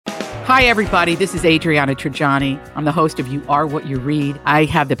Hi, everybody. This is Adriana Trajani. I'm the host of You Are What You Read. I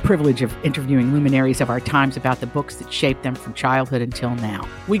have the privilege of interviewing luminaries of our times about the books that shaped them from childhood until now.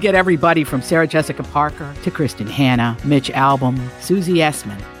 We get everybody from Sarah Jessica Parker to Kristen Hanna, Mitch Albom, Susie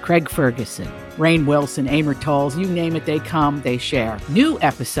Essman, Craig Ferguson, Rainn Wilson, Amor Tolls, you name it, they come, they share. New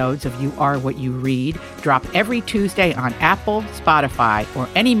episodes of You Are What You Read drop every Tuesday on Apple, Spotify, or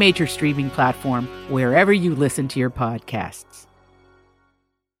any major streaming platform wherever you listen to your podcasts.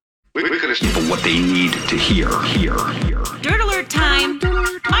 We're going to for what they need to hear. Dirt Alert time.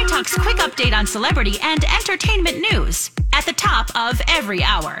 My Talk's quick update on celebrity and entertainment news at the top of every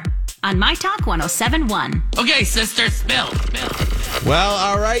hour on My Talk 107.1. Okay, sister, spill. Well,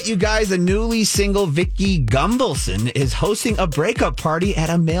 all right, you guys. The newly single Vicki Gunvalson is hosting a breakup party at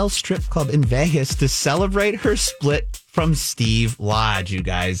a male strip club in Vegas to celebrate her split from Steve Lodge, you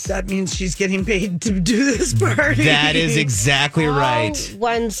guys. That means she's getting paid to do this party. That is exactly right.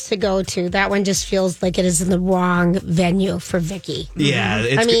 Ones to go to. That one just feels like it is in the wrong venue for Vicki. Yeah.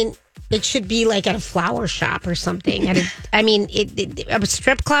 I mean, it should be like at a flower shop or something. A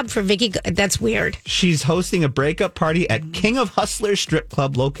strip club for Vicki, that's weird. She's hosting a breakup party at King of Hustlers strip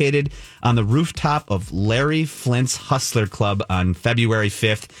club located on the rooftop of Larry Flint's Hustler Club on February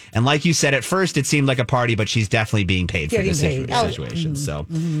 5th. And like you said, at first it seemed like a party, but she's definitely being paid for this situation. So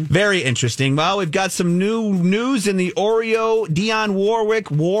very interesting. Well, we've got some new news in the Oreo Dionne Warwick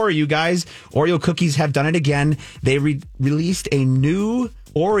war, you guys. Oreo cookies have done it again. They released a new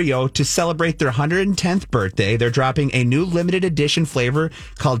Oreo to celebrate their 110th birthday. They're dropping a new limited edition flavor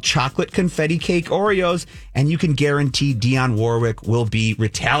called Chocolate Confetti Cake Oreos, and you can guarantee Dionne Warwick will be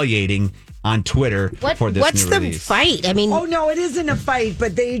retaliating on Twitter for this What's new the release. fight? I mean, Oh, no, it isn't a fight,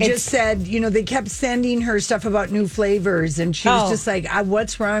 but they just said, they kept sending her stuff about new flavors, and she was just like,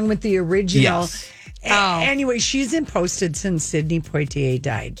 what's wrong with the original? Yes. Anyway, she's been posted since Sidney Poitier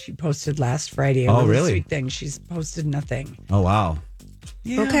died. She posted last Friday. Oh, really? Sweet thing. She's posted nothing. Oh, wow.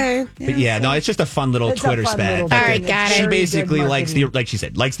 Yeah. okay. But no, it's just a fun little Twitter spat. All right, got it. She basically likes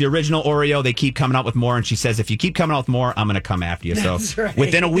likes the original Oreo. They keep coming out with more, and she says, if you keep coming out with more, I'm going to come after you. That's so right.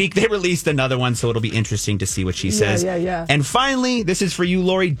 within a week, they released another one, so it'll be interesting to see what she says. Yeah. And finally, this is for you,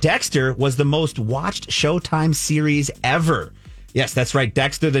 Lori. Dexter was the most watched Showtime series ever. Yes, that's right.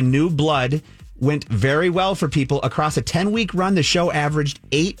 Dexter, the New Blood, went very well for people. Across a 10-week run, the show averaged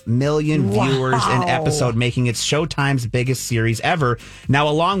 8 million viewers an episode, making it Showtime's biggest series ever. Now,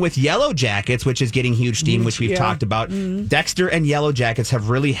 along with Yellow Jackets, which is getting huge steam, which we've talked about, Dexter and Yellow Jackets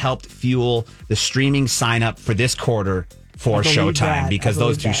have really helped fuel the streaming sign-up for this quarter for Showtime, because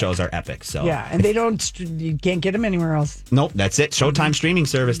those two shows are epic. So yeah, and you can't get them anywhere else. Nope, that's it. Showtime streaming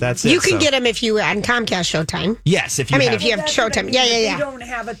service. That's it. You can get them if you on Comcast Showtime. Yes, if you if you have Showtime. Yeah. They don't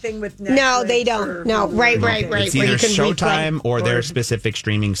have a thing with Netflix. No, they don't. No, right. It's either Showtime or their specific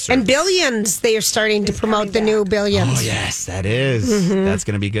streaming service. And Billions, they are starting to promote the new Billions. Oh, yes, that is. That's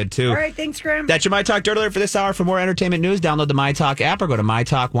going to be good, too. All right, thanks, Graham. That's your My Talk Dirt Alert for this hour. For more entertainment news, download the My Talk app or go to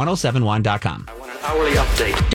mytalk1071.com. I want an hourly update.